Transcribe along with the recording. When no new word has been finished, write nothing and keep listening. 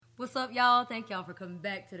What's up, y'all? Thank y'all for coming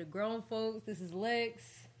back to the Grown Folks. This is Lex.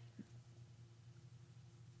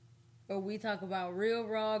 Where we talk about real,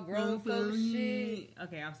 raw, grown folks shit.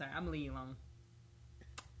 Okay, I'm sorry. I'm gonna leave you alone.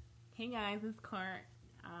 Hey guys, it's Cart.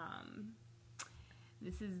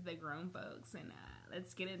 This is the Grown Folks, and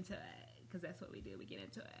let's get into it, because that's what we do. We get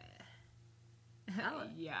into it.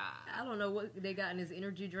 I don't know what they got in this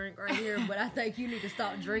energy drink right here, but I think you need to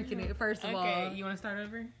stop drinking it, first of all. Okay, you want to start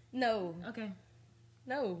over? No. Okay.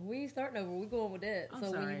 No, we ain't starting over. We're going with that. I'm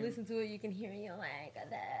so sorry. When you listen to it, you can hear you like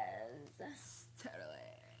this. Totally.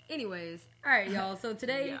 Anyways, all right, y'all. So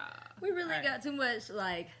today, we really All right. got too much,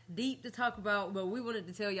 deep to talk about, but we wanted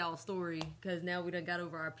to tell y'all a story, because now we done got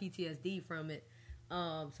over our PTSD from it.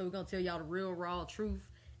 So we're going to tell y'all the real, raw truth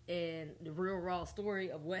and the real, raw story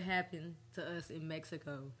of what happened to us in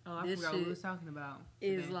Mexico. Oh, I forgot what we was talking about.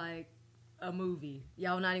 It's like a movie.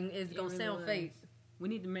 Y'all not even, it's going to really sound was. fake. We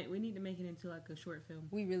need to make it into like a short film.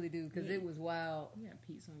 We really do, because it was wild. You got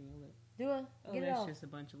pizza on your lip. Do I? Oh, Get it that's off. just a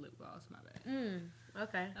bunch of lip gloss. My bad.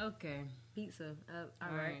 Okay. Okay. Pizza. All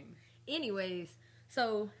All right. right. Anyways,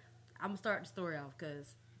 so I'm gonna start the story off,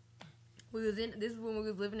 because this is when we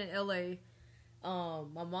was living in LA.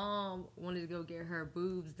 My mom wanted to go get her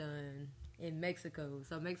boobs done in Mexico.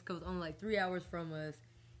 So Mexico's only like 3 hours from us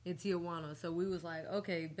in Tijuana. So we was like,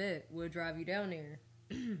 okay, bet, we'll drive you down there.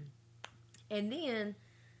 And then,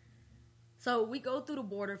 so we go through the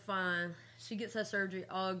border fine. She gets her surgery,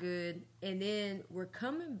 all good. And then we're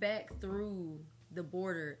coming back through the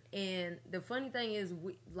border. And the funny thing is,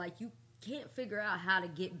 you can't figure out how to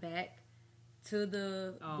get back to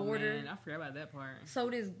the border. Man, I forgot about that part. So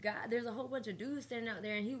this guy, there's a whole bunch of dudes standing out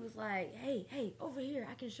there, and he was like, hey, over here,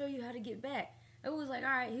 I can show you how to get back. It was like, all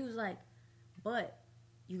right. He was like, but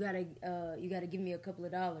you gotta give me a couple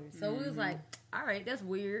of dollars. So we was like, all right, that's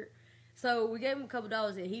weird. So we gave him a couple of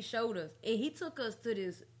dollars, and he showed us, and he took us to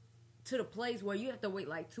the place where you have to wait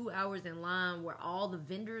like 2 hours in line where all the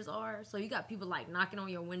vendors are. So you got people like knocking on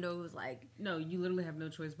your windows, like. No, you literally have no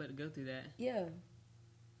choice but to go through that. Yeah.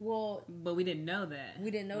 Well, but we didn't know that.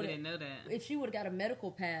 We didn't know that. If she would have got a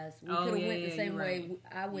medical pass, we could have went the same way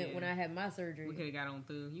I went when I had my surgery. We could have got on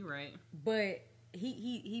through. You're right. But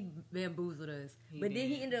he bamboozled us. Then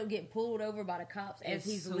he ended up getting pulled over by the cops as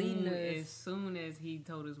he's leading us. As soon as he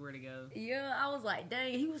told us where to go. Yeah, I was like,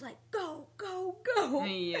 dang. He was like, go, go, go.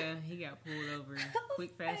 Yeah, he got pulled over.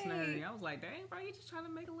 Quick, fast, and hurry. I was like, dang, bro, you just trying to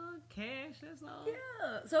make a little cash, that's all.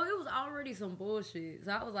 Yeah, so it was already some bullshit.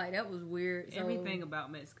 So I was like, that was weird. So, everything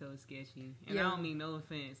about Mexico is sketchy. And I don't mean no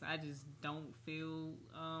offense. I just don't feel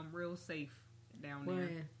real safe down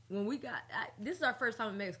there. When we got, this is our first time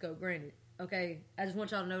in Mexico, granted. Okay, I just want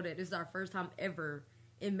y'all to know that this is our first time ever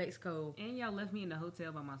in Mexico. And y'all left me in the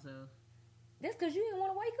hotel by myself. That's because you didn't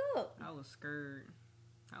want to wake up. I was scared.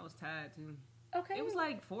 I was tired too. Okay. It was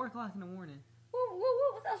like 4 o'clock in the morning. What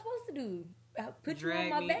was I supposed to do? Put Drag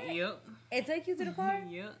you on my back? Yep. And take you to the car?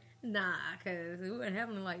 Yep. Nah, because it wasn't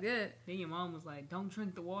happening like that. Then your mom was like, don't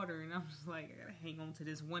drink the water. And I'm just like, I gotta hang on to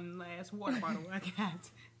this one last water bottle I got.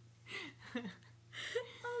 I'm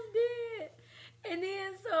dead. And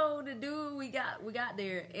then, so the dude, we got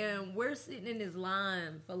there, and we're sitting in this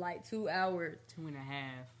line for like 2 hours. 2.5.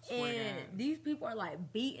 And these people are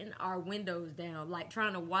like beating our windows down, like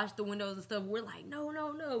trying to wash the windows and stuff. We're like,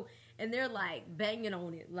 no. And they're like banging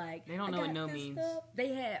on it. Like, they don't know what no means. Stuff. They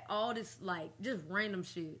had all this, like, just random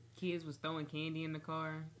shit. Kids was throwing candy in the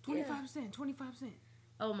car. 25 cents.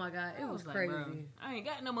 Oh my God, it was like, crazy. Bro, I ain't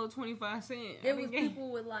got no more 25 cents. There was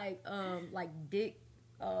people with like dick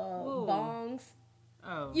bongs.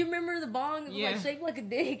 Oh. You remember the bong? It was like shaped like a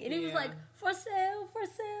dick, and it was like for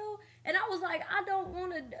sale. And I was like, I don't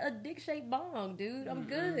want a dick shaped bong, dude. I'm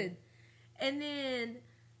good. And then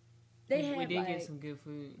we did get some good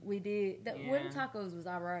food. We did. What tacos was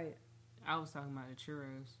alright. I was talking about the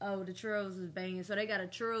churros. Oh, the churros was banging. So they got a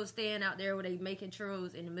churro stand out there where they making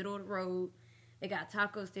churros in the middle of the road. They got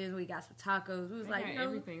taco stands. We got some tacos. We was like,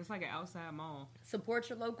 everything. It's like an outside mall. Support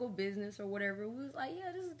your local business or whatever. We was like,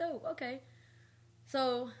 yeah, this is dope. Okay.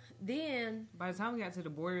 So then, by the time we got to the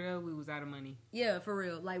border, though, we was out of money. Yeah, for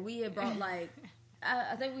real. Like we had brought like,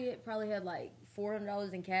 I think we probably had like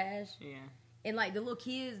 $400 in cash. Yeah. And like the little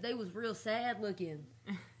kids, they was real sad looking,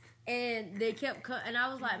 and they kept and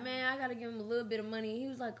I was like, man, I gotta give him a little bit of money. He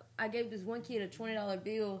was like, I gave this one kid a $20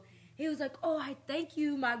 bill. He was like, oh, I thank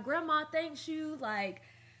you. My grandma thanks you. Like,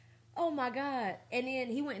 oh my God. And then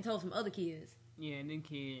he went and told some other kids. Yeah, and them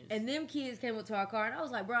kids. And them kids came up to our car, and I was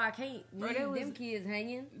like, bro, I can't leave them kids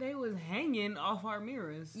hanging. They was hanging off our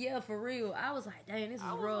mirrors. Yeah, for real. I was like, dang, this is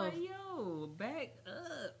rough. I was like, yo, back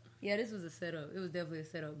up. Yeah, this was a setup. It was definitely a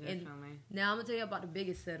setup. Definitely. And now I'm going to tell you about the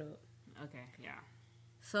biggest setup. Okay, yeah.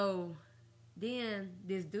 So then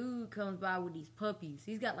this dude comes by with these puppies.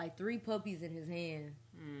 He's got like 3 puppies in his hand.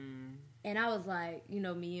 And I was like, you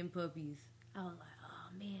know, me and puppies. I was like,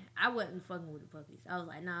 oh man, I wasn't fucking with the puppies. I was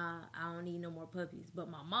like, nah, I don't need no more puppies. But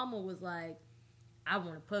my mama was like, I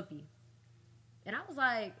want a puppy. And I was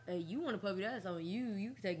like, hey, you want a puppy? That's on you.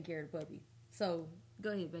 You taking care of the puppy. So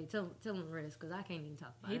go ahead, babe. Tell him the rest, because I can't even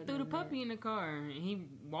talk about it. He threw the puppy in the car and he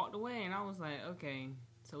walked away, and I was like, okay,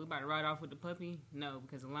 so we about to ride off with the puppy? No,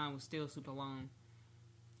 because the line was still super long.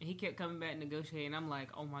 And he kept coming back negotiating. I'm like,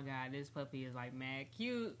 oh my god, this puppy is like mad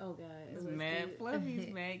cute. Oh god, it's mad cute. Fluffy,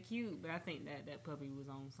 it's mad cute. But I think that puppy was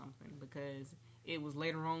on something, because it was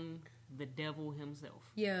later on the devil himself.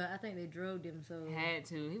 Yeah, I think they drugged him, so had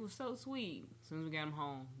to. He was so sweet. As soon as we got him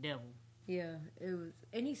home, devil. Yeah, it was,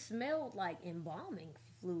 and he smelled like embalming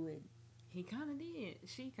fluid. He kind of did.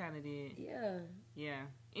 She kind of did. Yeah. Yeah.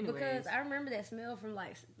 Anyways. Because I remember that smell from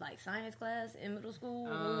like science class in middle school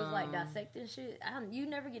when we was like dissecting shit. You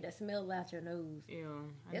never get that smell out your nose.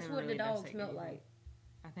 Ew. That's what the dog smelled like.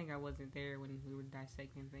 I think I wasn't there when we were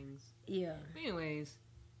dissecting things. Yeah. But anyways,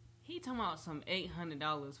 he talking about some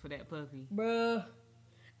 $800 for that puppy. Bruh.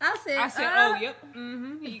 I said, oh, yep.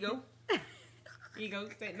 Here you go. Here you go.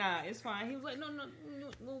 Said, nah, it's fine. He was like, no.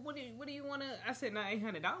 Well, what do you want to? I said, nah,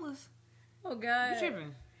 $800. Oh God. You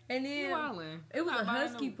tripping? And then it was a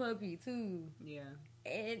husky puppy too. Yeah.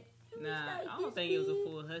 And nah, I don't think it was a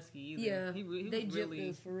full husky either. Yeah. He they was gypped really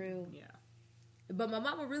us for real. Yeah. But my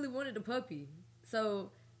mama really wanted the puppy, so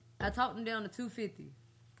I talked him down to $250.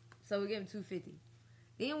 So we gave him $250.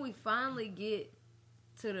 Then we finally get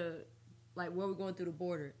to the where we're going through the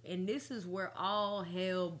border, and this is where all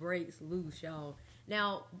hell breaks loose, y'all.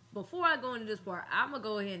 Now, before I go into this part, I'm gonna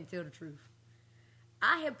go ahead and tell the truth.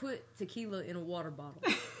 I had put tequila in a water bottle.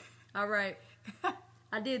 All right,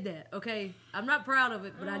 I did that. Okay, I'm not proud of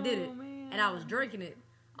it, but I did it, and I was drinking it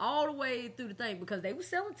all the way through the thing because they were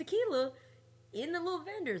selling tequila in the little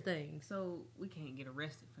vendor thing. So we can't get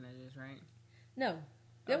arrested for this, right? No,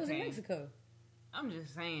 that was in Mexico. I'm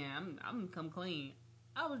just saying, I'm come clean.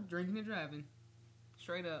 I was drinking and driving,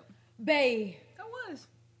 straight up. Bae, I was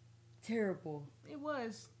terrible. It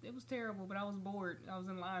was terrible, but I was bored. I was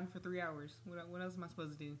in line for 3 hours. What else am I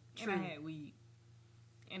supposed to do? True. And I had weed,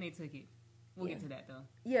 and they took it. We'll get to that though.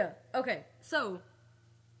 Yeah. Okay. So,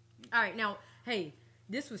 all right. Now, hey,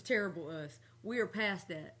 this was terrible. Us. We are past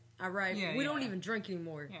that. All right. Yeah, we don't even drink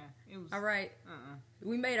anymore. Yeah. It was. All right.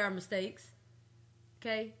 We made our mistakes.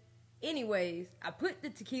 Okay. Anyways, I put the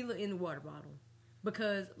tequila in the water bottle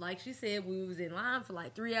because, like she said, we was in line for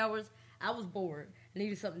like 3 hours. I was bored. I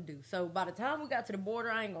needed something to do. So by the time we got to the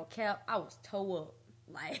border, I ain't gonna cap, I was toe up.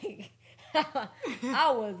 Like,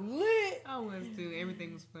 I was lit. I was too.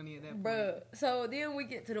 Everything was funny at that point. Bruh. So then we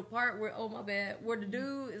get to the part where, oh my bad, where the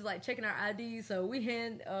dude is like checking our ID. So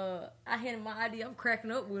I handed my ID. I'm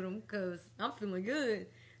cracking up with him because I'm feeling good.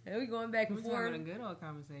 And we going back and forth. We was having a good old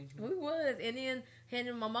conversation. We was. And then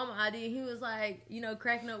handing my mama ID, and he was like,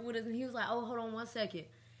 cracking up with us. And he was like, oh, hold on 1 second.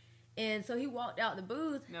 And so he walked out the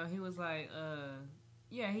booth. No, he was like,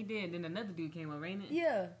 yeah, he did. Then another dude came up, ain't it?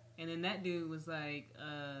 Yeah. And then that dude was like,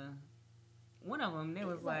 one of them, they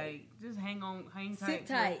was like, just hang tight. Sit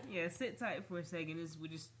tight. Sit tight for a second.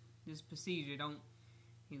 This procedure.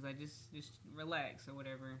 He was like, just relax or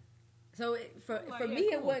whatever. So for me,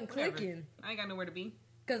 it wasn't clicking. I ain't got nowhere to be.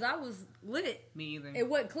 Because I was lit. Me either. It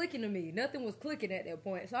wasn't clicking to me. Nothing was clicking at that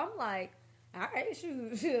point. So I'm like, all right,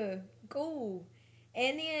 shoot, cool.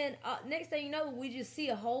 And then next thing you know, we just see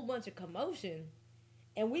a whole bunch of commotion.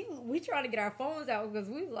 And we trying to get our phones out because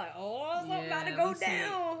we was like, oh, something about to go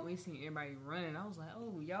down. We seen everybody running. I was like,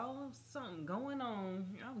 oh, y'all, something going on.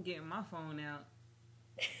 I'm getting my phone out.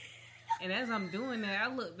 And as I'm doing that,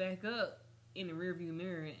 I look back up in the rearview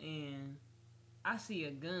mirror and I see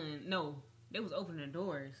a gun. No, they was opening the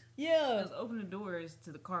doors. Yeah. They was opening the doors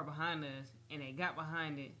to the car behind us, and they got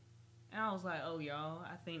behind it. And I was like, oh, y'all,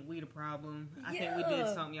 I think we the problem. I think we did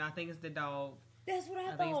something, y'all. I think it's the dog. That's what I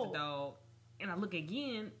thought. I think it's the dog. And I look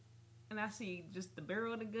again, and I see just the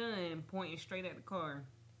barrel of the gun pointing straight at the car.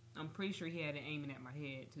 I'm pretty sure he had it aiming at my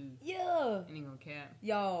head, too. Yeah. And he gonna cap.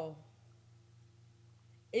 Y'all,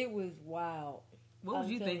 it was wild. What was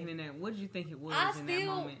you thinking in that? What did you think it was in that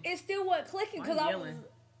moment? It still wasn't clicking because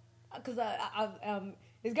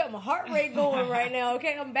it's got my heart rate going right now.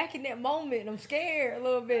 Okay, I'm back in that moment and I'm scared a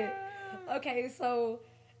little bit. Okay, so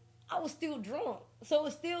I was still drunk, so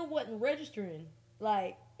it still wasn't registering.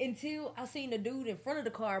 Like until I seen the dude in front of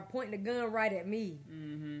the car pointing the gun right at me,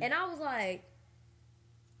 and I was like,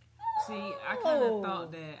 "See, I kind of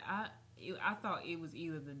thought that I thought it was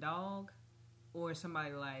either the dog or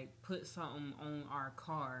somebody like put something on our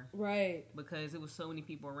car, right? Because it was so many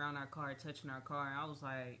people around our car touching our car. And I was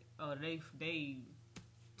like, oh, they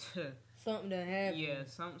something done happened. Yeah,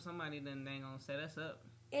 somebody done dang on set us up.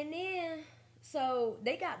 And then, so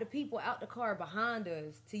they got the people out the car behind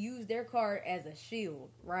us to use their car as a shield,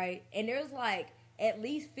 right? And there's like at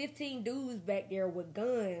least 15 dudes back there with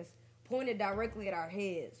guns pointed directly at our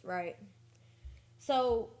heads, right?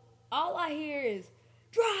 So all I hear is,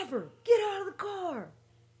 driver, get out of the car.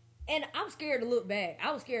 And I'm scared to look back.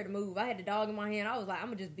 I was scared to move. I had the dog in my hand. I was like, I'm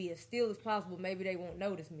going to just be as still as possible. Maybe they won't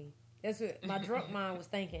notice me. That's what my drunk mind was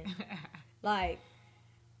thinking. Like,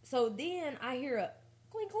 so then I hear a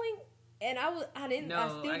clink, clink. And I still didn't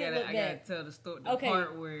look back. I gotta tell the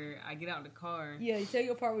part where I get out the car. Yeah, you tell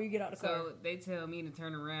your part where you get out the car. So they tell me to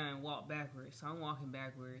turn around and walk backwards. So I'm walking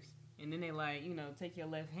backwards. And then they like, take your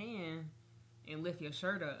left hand and lift your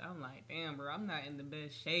shirt up. I'm like, damn, bro, I'm not in the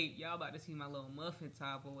best shape. Y'all about to see my little muffin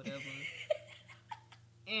top or whatever.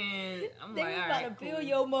 And I'm like, all right, about to fill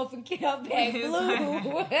your muffin cap back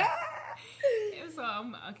blue. And so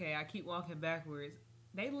I keep walking backwards.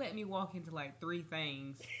 They let me walk into like 3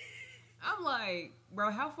 things. I'm like, bro,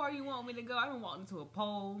 how far you want me to go? I done walked into a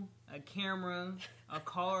pole, a camera, a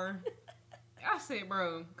car. I said,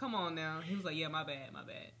 bro, come on now. He was like, yeah, my bad.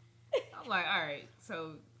 I'm like, all right,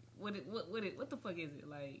 so what the fuck is it?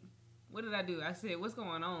 Like, what did I do? I said, what's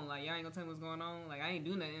going on? Like, y'all ain't gonna tell me what's going on? Like, I ain't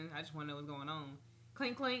do nothing. I just wanna know what's going on.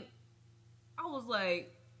 Clink, clink. I was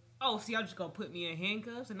like, oh, so y'all just gonna put me in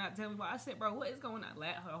handcuffs and not tell me why? I said, bro, what is going on?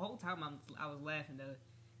 The whole time I was laughing, though,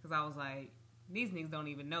 because I was like, these niggas don't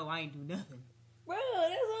even know I ain't do nothing. Bro,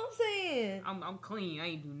 that's what I'm saying. I'm clean. I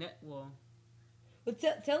ain't do nothing. Well, but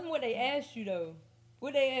tell them what they asked you, though.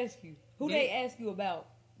 What they ask you? Who they ask you about?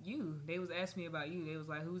 You. They was asking me about you. They was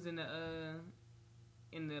like, who's in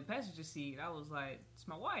the passenger seat? I was like, it's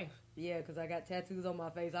my wife. Yeah, because I got tattoos on my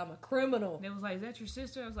face. I'm a criminal. They was like, is that your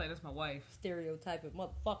sister? I was like, that's my wife. Stereotyping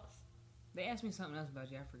motherfuckers. They asked me something else about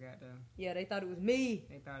you. I forgot, though. Yeah, they thought it was me.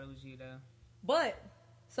 They thought it was you, though. But,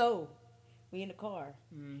 so, we in the car.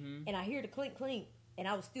 Mm-hmm. And I hear the clink, clink. And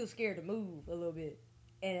I was still scared to move a little bit.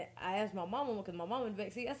 And I asked my mama, because my mama in the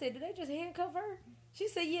back seat, I said, did they just handcuff her? She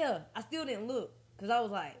said, yeah. I still didn't look. Because I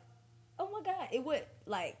was like, oh my God. It would,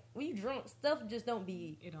 like, when you drunk, stuff just don't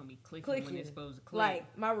be... It don't be clicking when it's supposed to click.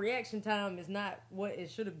 Like, my reaction time is not what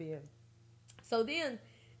it should have been. So then,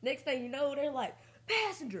 next thing you know, they're like,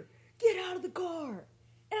 passenger, get out of the car.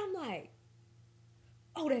 And I'm like,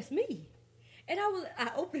 oh, that's me. And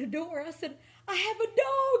I opened the door. I said, I have a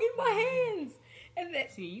dog in my hands. And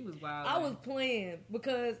that, see, you was wild. I was playing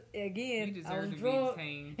because, again, I was to drunk.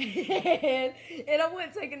 Be and I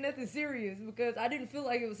wasn't taking nothing serious because I didn't feel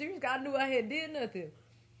like it was serious because I knew I had did nothing.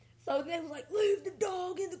 So they was like, leave the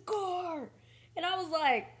dog in the car. And I was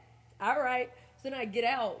like, all right. So then I get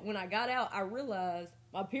out. When I got out, I realized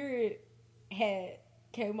my period had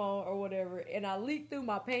came on or whatever, and I leaked through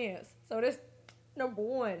my pants. So that's number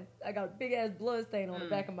one. I got a big-ass blood stain on the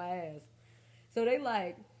back of my ass. So they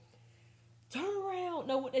like... turn around.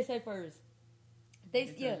 No, what they say first? They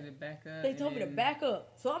told me to back up. They told me to back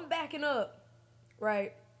up. So I'm backing up,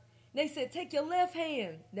 right? They said, take your left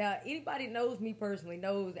hand. Now, anybody knows me personally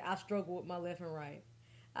knows that I struggle with my left and right.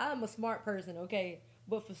 I'm a smart person, okay?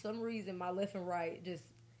 But for some reason, my left and right just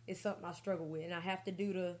is something I struggle with. And I have to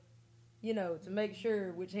do to make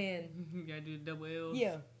sure which hand. You gotta do the double L's.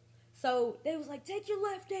 Yeah. So they was like, take your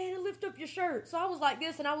left hand and lift up your shirt. So I was like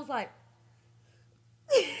this, and I was like,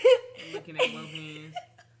 looking at both hands.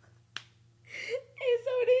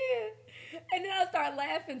 And then I started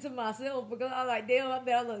laughing to myself because I was like, damn, I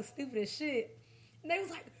bet I look stupid as shit. And they was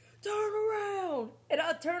like, turn around. And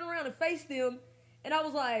I turned around and faced them. And I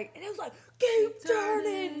was like, and they was like, keep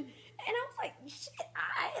turning. And I was like, shit,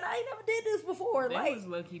 I ain't never did this before. They like, was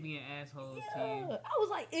low-key being assholes to you. I was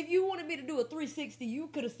like, if you wanted me to do a 360, you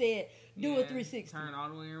could have said, do a 360. Turn all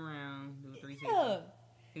the way around, do a 360. Yeah.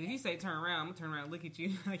 If you say turn around, I'm going to turn around and look at you.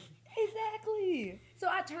 Exactly. So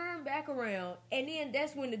I turned back around, and then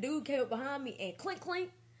that's when the dude came up behind me and clink,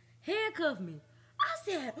 clink, handcuffed me. I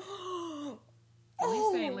said, oh. At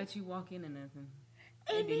least they ain't let you walk in or nothing.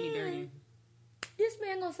 And then this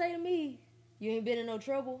man gonna say to me, you ain't been in no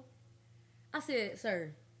trouble? I said,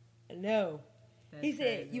 sir, no. He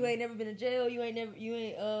said, you ain't never been in jail, you ain't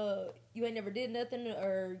never did nothing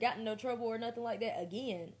or got in no trouble or nothing like that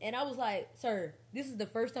again. And I was like, sir, this is the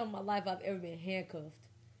first time in my life I've ever been handcuffed.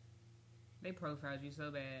 They profiled you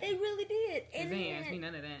so bad. They really did. And they ain't asked me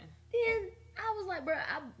none of that. Then I was like, bro,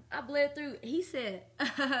 I bled through. He said,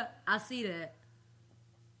 I see that.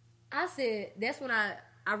 I said, that's when I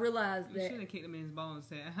realized that. You should have kicked him in his balls and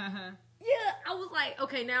said, yeah, I was like,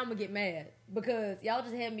 okay, now I'm gonna get mad because y'all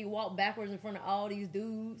just had me walk backwards in front of all these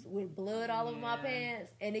dudes with blood all over my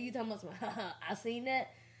pants, and then you talking about some, I seen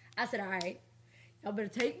that. I said, all right, y'all better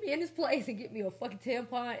take me in this place and get me a fucking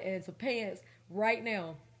tampon and some pants right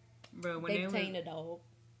now. Bro, when they detained the dog.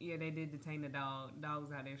 Yeah, they did detain the dog. Dog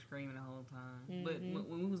was out there screaming the whole time. Mm-hmm. But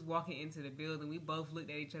when we was walking into the building, we both looked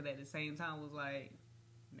at each other at the same time. Was like,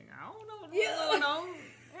 nigga, I don't know what's going on.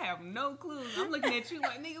 I have no clue. I'm looking at you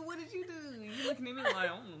like, nigga, what did you do? You looking at me like, I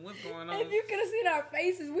don't know what's going on. If you could have seen our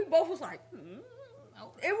faces, we both was like,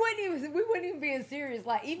 it we wasn't even being serious.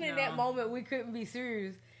 Like, even in that moment, we couldn't be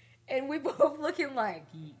serious. And we both looking like,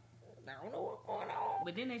 I don't know what's going on.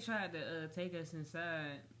 But then they tried to take us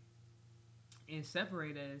inside and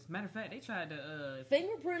separate us. Matter of fact, they tried to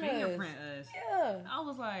fingerprint us. Yeah. I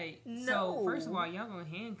was like, no. So, first of all, y'all gonna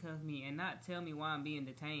handcuff me and not tell me why I'm being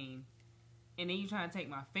detained. And then you trying to take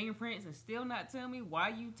my fingerprints and still not tell me why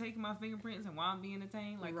you taking my fingerprints and why I'm being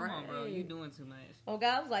detained? Like, come on, bro, you doing too much. Oh,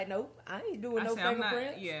 God, I was like, nope, I ain't doing no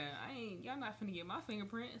fingerprints. Y'all not finna get my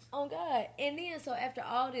fingerprints. Oh, God. And then, so after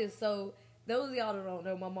all this, so those of y'all that don't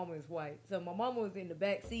know, my mama is white. So my mama was in the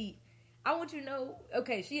back seat. I want you to know,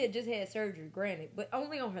 okay, she had just had surgery, granted, but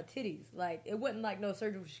only on her titties. Like, it wasn't like no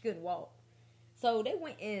surgery where she couldn't walk. So they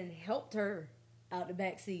went and helped her out the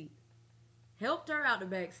back seat.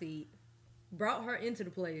 Brought her into the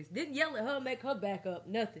place. Didn't yell at her, make her back up,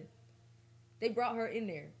 nothing. They brought her in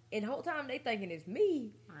there. And the whole time they thinking it's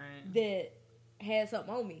me that had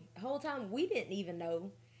something on me. The whole time we didn't even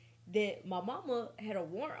know that my mama had a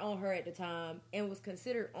warrant on her at the time and was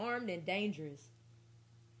considered armed and dangerous.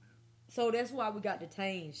 So that's why we got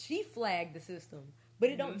detained. She flagged the system. But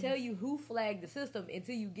it don't tell you who flagged the system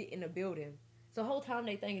until you get in the building. So the whole time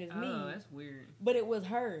they thinking it's me. Oh, that's weird. But it was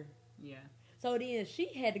her. Yeah. So then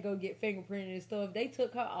she had to go get fingerprinted and stuff. They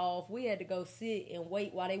took her off. We had to go sit and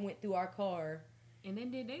wait while they went through our car. And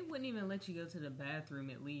then they wouldn't even let you go to the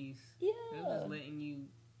bathroom at least. Yeah. They was letting you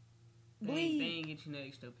bleed. They ain't get you no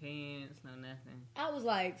extra pants, no nothing. I was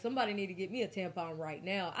like, somebody need to get me a tampon right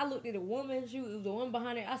now. I looked at a woman. She was the one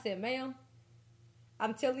behind her. I said, ma'am,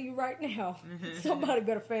 I'm telling you right now, somebody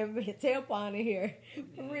better find me a tampon in here.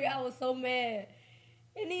 For real, I was so mad.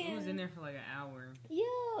 And then I was in there for like an hour.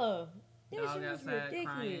 Yeah. That dog shit was outside ridiculous.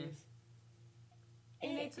 Crying.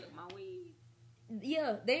 And they took my weed.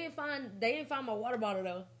 Yeah, they didn't find my water bottle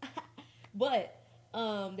though. But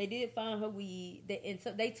they did find her weed, and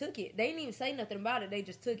so they took it. They didn't even say nothing about it. They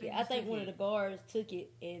just took it. I think one of the guards took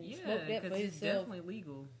it and smoked that for himself. It's definitely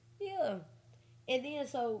legal. Yeah, and then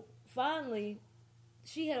so finally,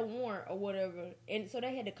 she had a warrant or whatever, and so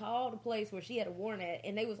they had to call the place where she had a warrant at,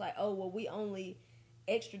 and they was like, "Oh, well, we only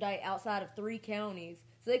extradite outside of 3 counties."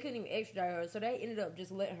 So they couldn't even extradite her. So they ended up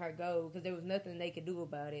just letting her go because there was nothing they could do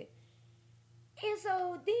about it. And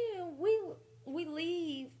so then we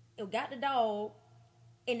leave and got the dog.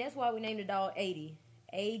 And that's why we named the dog 80.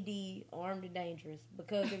 A.D. Armed and Dangerous.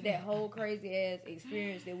 Because of that whole crazy-ass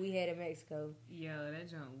experience that we had in Mexico. Yo, that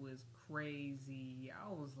junk was crazy.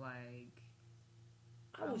 I was like,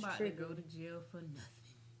 I was about tripping. to go to jail for nothing.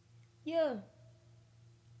 Yeah.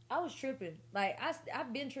 I was tripping. Like,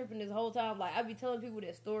 I've been tripping this whole time. Like, I be telling people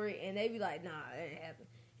that story, and they be like, nah, it didn't happen.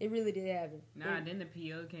 It really did happen. Then the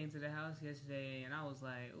PO came to the house yesterday, and I was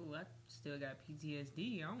like, ooh, I still got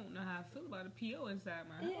PTSD. I don't know how I feel about a PO inside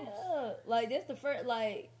my house. Yeah. Like, that's the first,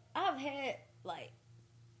 like, I've had, like,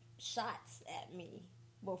 shots at me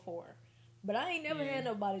before. But I ain't never had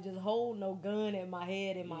nobody just hold no gun at my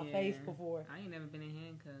head and my face before. I ain't never been in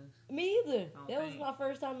handcuffs. Me either. That was my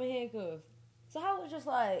first time in handcuffs. So I was just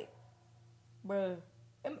like, bruh,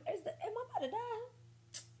 am I about to die?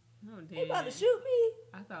 Oh, damn. They about to shoot me?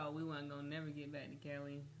 I thought we wasn't going to never get back to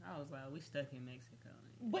Cali. I was like, we stuck in Mexico.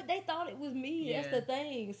 But they thought it was me. Yeah. That's the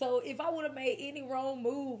thing. So if I would have made any wrong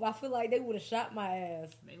move, I feel like they would have shot my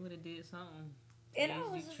ass. They would have did something. And I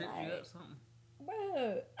was just tripped like, you up something.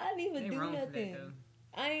 Bruh, I didn't even do nothing.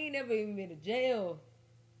 I ain't never even been to jail.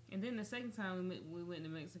 And then the second time we went to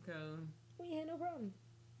Mexico, we had no problem.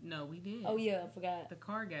 No, we did. Oh, yeah, I forgot. The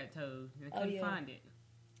car got towed, and I couldn't find it.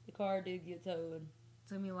 The car did get towed. It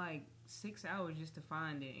took me like 6 hours just to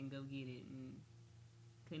find it and go get it, and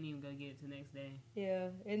couldn't even go get it the next day. Yeah,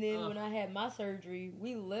 and then when I had my surgery,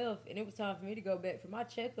 we left, and it was time for me to go back for my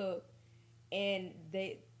checkup, and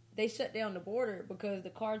they shut down the border because the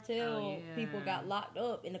cartel people got locked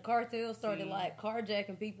up, and the cartel started like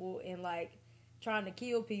carjacking people and like trying to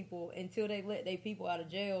kill people until they let their people out of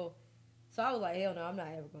jail. So I was like, hell no, I'm not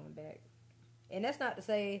ever going back. And that's not to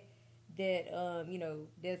say that,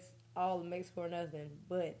 that's all of Mexico or nothing.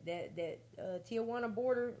 But that Tijuana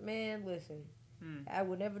border, man, listen. I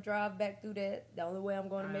would never drive back through that. The only way I'm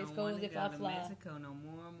going to Mexico is if I fly. Mexico no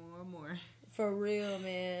more. For real,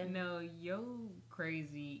 man. No, yo,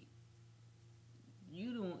 crazy.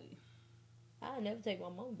 You don't. I never take my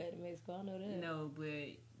mom back to Mexico. I know that. No, but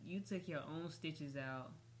you took your own stitches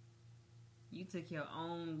out. You took your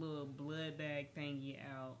own little blood bag thingy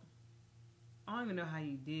out. I don't even know how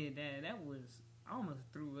you did that. I almost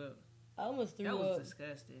threw up. That was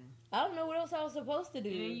disgusting. I don't know what else I was supposed to do.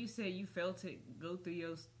 And then you said you felt it go through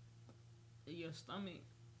your stomach.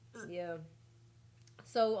 Yeah.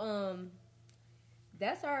 So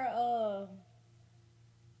that's our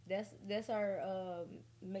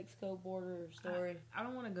Mexico border story. I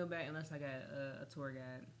don't want to go back unless I got a tour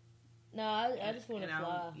guide. No, I just want to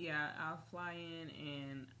fly. I'll fly in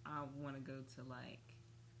and I want to go to like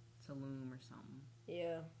Tulum or something.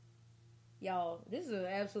 Yeah. Y'all, this is an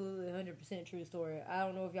absolutely 100% true story. I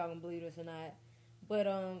don't know if y'all can believe this or not, but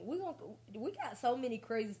we got so many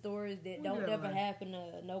crazy stories that don't ever happen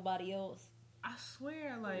to nobody else. I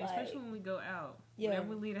swear, like especially when we go out. Yeah. Whenever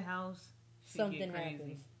we leave the house, something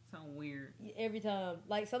happens. Something weird. Every time,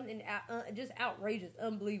 like something just outrageous,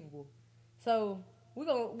 unbelievable. So we're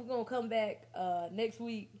gonna come back next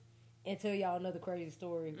week and tell y'all another crazy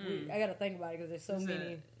story. I gotta think about it because there's so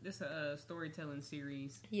many. This is a storytelling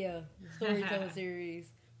series. Yeah, storytelling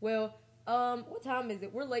series. Well, what time is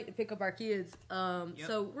it? We're late to pick up our kids.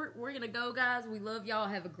 So we're gonna go, guys. We love y'all.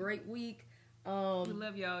 Have a great week. We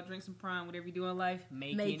love y'all. Drink some Prime. Whatever you do in life,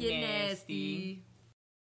 make it nasty.